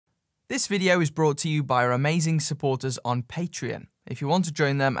This video is brought to you by our amazing supporters on Patreon. If you want to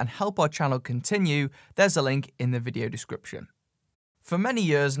join them and help our channel continue, there's a link in the video description. For many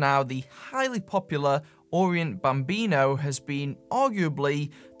years now, the highly popular Orient Bambino has been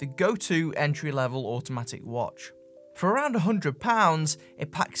arguably the go-to entry-level automatic watch. For around £100,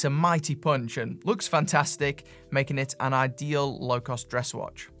 it packs a mighty punch and looks fantastic, making it an ideal low-cost dress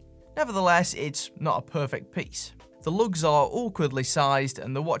watch. Nevertheless, it's not a perfect piece. The lugs are awkwardly sized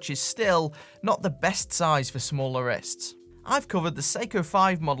and the watch is still not the best size for smaller wrists. I've covered the Seiko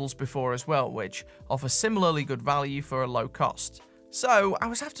 5 models before as well, which offer similarly good value for a low cost. So I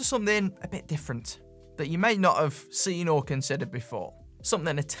was after something a bit different, that you may not have seen or considered before.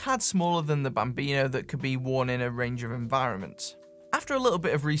 Something a tad smaller than the Bambino that could be worn in a range of environments. After a little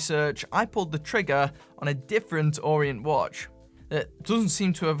bit of research, I pulled the trigger on a different Orient watch that doesn't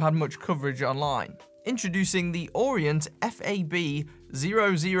seem to have had much coverage online. Introducing the Orient FAB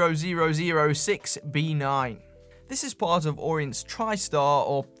 00006B9. This is part of Orient's Tristar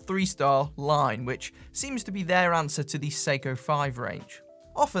or 3-star line, which seems to be their answer to the Seiko 5 range.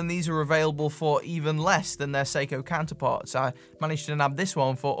 Often these are available for even less than their Seiko counterparts. I managed to nab this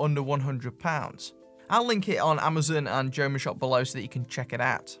one for under £100. I'll link it on Amazon and JomaShop below so that you can check it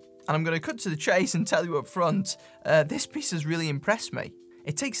out. And I'm going to cut to the chase and tell you up front, this piece has really impressed me.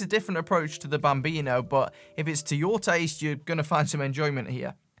 It takes a different approach to the Bambino, but if it's to your taste, you're going to find some enjoyment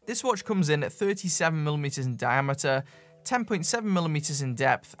here. This watch comes in at 37mm in diameter, 10.7mm in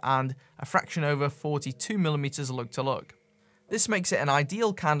depth, and a fraction over 42mm lug to lug. This makes it an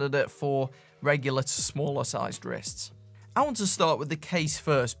ideal candidate for regular to smaller sized wrists. I want to start with the case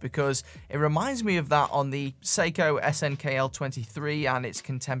first because it reminds me of that on the Seiko SNKL23 and its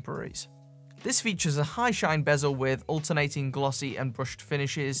contemporaries. This features a high shine bezel with alternating glossy and brushed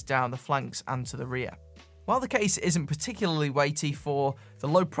finishes down the flanks and to the rear. While the case isn't particularly weighty for the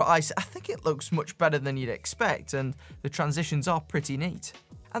low price, I think it looks much better than you'd expect and the transitions are pretty neat.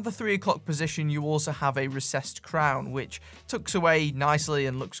 At the 3 o'clock position you also have a recessed crown which tucks away nicely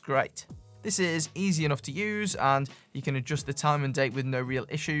and looks great. This is easy enough to use and you can adjust the time and date with no real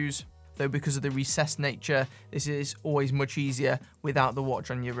issues, though because of the recessed nature this is always much easier without the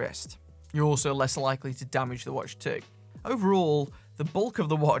watch on your wrist. You're also less likely to damage the watch too. Overall, the bulk of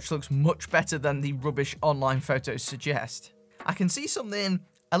the watch looks much better than the rubbish online photos suggest. I can see something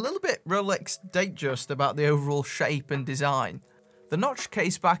a little bit Rolex Datejust about the overall shape and design. The notched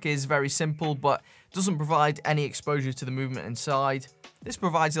case back is very simple but doesn't provide any exposure to the movement inside. This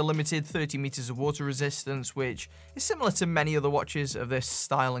provides a limited 30 meters of water resistance, which is similar to many other watches of this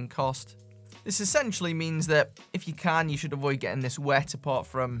style and cost. This essentially means that if you can, you should avoid getting this wet apart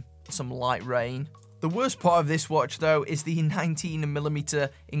from some light rain. The worst part of this watch though is the 19mm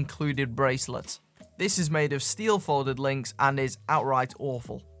included bracelet. This is made of steel folded links and is outright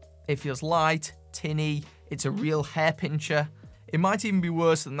awful. It feels light, tinny, it's a real hair pincher. It might even be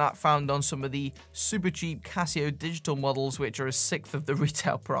worse than that found on some of the super cheap Casio digital models which are a sixth of the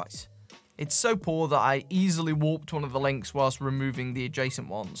retail price. It's so poor that I easily warped one of the links whilst removing the adjacent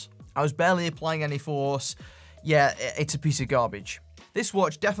ones. I was barely applying any force. Yeah, it's a piece of garbage. This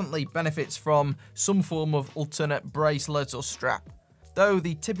watch definitely benefits from some form of alternate bracelet or strap. Though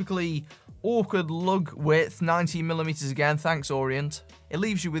the typically awkward lug width, 19mm again, thanks Orient, it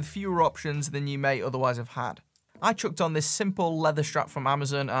leaves you with fewer options than you may otherwise have had. I chucked on this simple leather strap from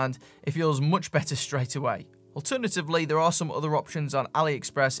Amazon and it feels much better straight away. Alternatively, there are some other options on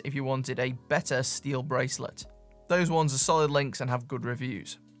AliExpress if you wanted a better steel bracelet. Those ones are solid links and have good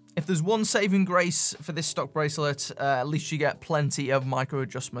reviews. If there's one saving grace for this stock bracelet, at least you get plenty of micro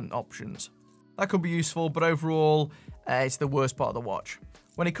adjustment options. That could be useful, but overall, it's the worst part of the watch.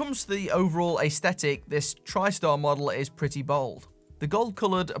 When it comes to the overall aesthetic, this Tristar model is pretty bold. The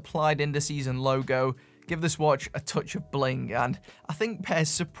gold-coloured applied indices and logo give this watch a touch of bling, and I think pairs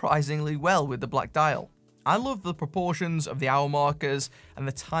surprisingly well with the black dial. I love the proportions of the hour markers and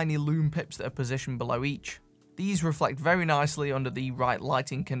the tiny lume pips that are positioned below each. These reflect very nicely under the right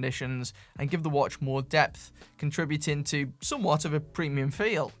lighting conditions and give the watch more depth, contributing to somewhat of a premium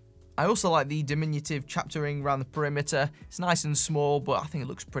feel. I also like the diminutive chapter ring around the perimeter. It's nice and small, but I think it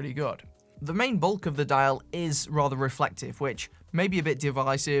looks pretty good. The main bulk of the dial is rather reflective, which may be a bit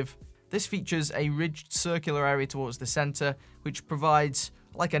divisive. This features a ridged circular area towards the center, which provides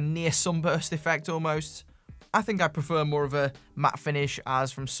like a near sunburst effect almost. I think I prefer more of a matte finish,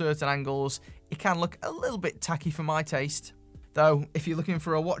 as from certain angles it can look a little bit tacky for my taste. Though if you're looking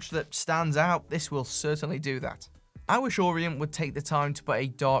for a watch that stands out, this will certainly do that. I wish Orient would take the time to put a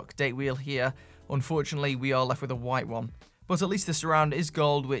dark date wheel here. Unfortunately we are left with a white one, but at least the surround is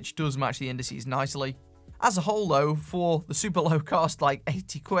gold, which does match the indices nicely. As a whole though, for the super low cost, like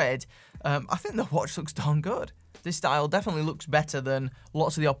 80 quid, I think the watch looks darn good. This dial definitely looks better than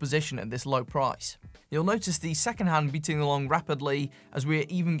lots of the opposition at this low price. You'll notice the second hand beating along rapidly, as we're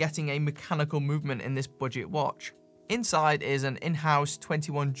even getting a mechanical movement in this budget watch. Inside is an in-house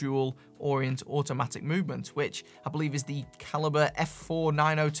 21 jewel Orient automatic movement, which I believe is the caliber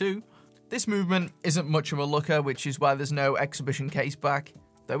F4902. This movement isn't much of a looker, which is why there's no exhibition case back,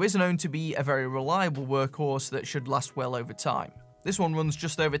 though is known to be a very reliable workhorse that should last well over time. This one runs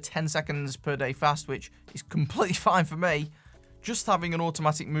just over 10 seconds per day fast, which is completely fine for me. Just having an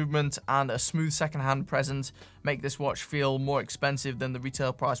automatic movement and a smooth second hand present make this watch feel more expensive than the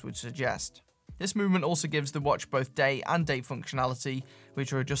retail price would suggest. This movement also gives the watch both day and date functionality,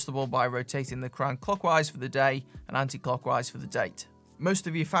 which are adjustable by rotating the crown clockwise for the day and anti-clockwise for the date. Most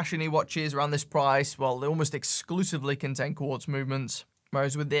of your fashiony watches around this price, well, they almost exclusively contain quartz movements,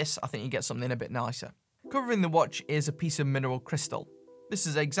 whereas with this, I think you get something a bit nicer. Covering the watch is a piece of mineral crystal. This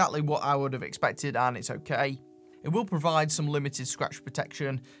is exactly what I would have expected, and it's okay. It will provide some limited scratch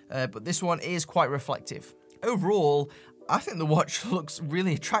protection, but this one is quite reflective. Overall, I think the watch looks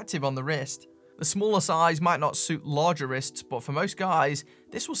really attractive on the wrist. The smaller size might not suit larger wrists, but for most guys,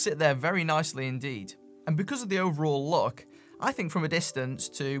 this will sit there very nicely indeed. And because of the overall look, I think from a distance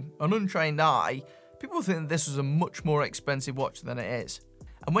to an untrained eye, people think that this was a much more expensive watch than it is.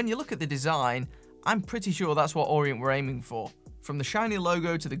 And when you look at the design, I'm pretty sure that's what Orient were aiming for. From the shiny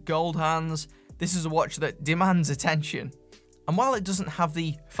logo to the gold hands, this is a watch that demands attention. And while it doesn't have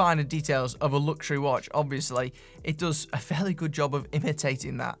the finer details of a luxury watch, obviously, it does a fairly good job of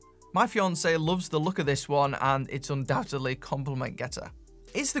imitating that. My fiance loves the look of this one, and it's undoubtedly a compliment getter.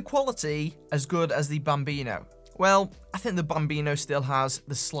 Is the quality as good as the Bambino? Well, I think the Bambino still has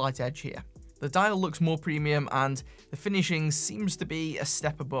the slight edge here. The dial looks more premium and the finishing seems to be a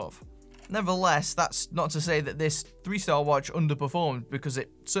step above. Nevertheless, that's not to say that this 3-star watch underperformed, because it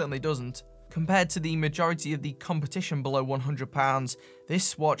certainly doesn't. Compared to the majority of the competition below £100,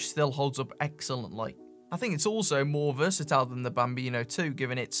 this watch still holds up excellently. I think it's also more versatile than the Bambino too,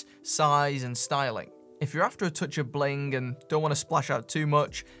 given its size and styling. If you're after a touch of bling and don't want to splash out too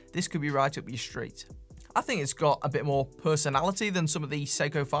much, this could be right up your street. I think it's got a bit more personality than some of the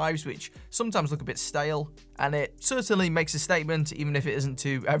Seiko 5s, which sometimes look a bit stale, and it certainly makes a statement even if it isn't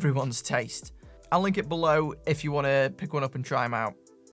to everyone's taste. I'll link it below if you want to pick one up and try them out.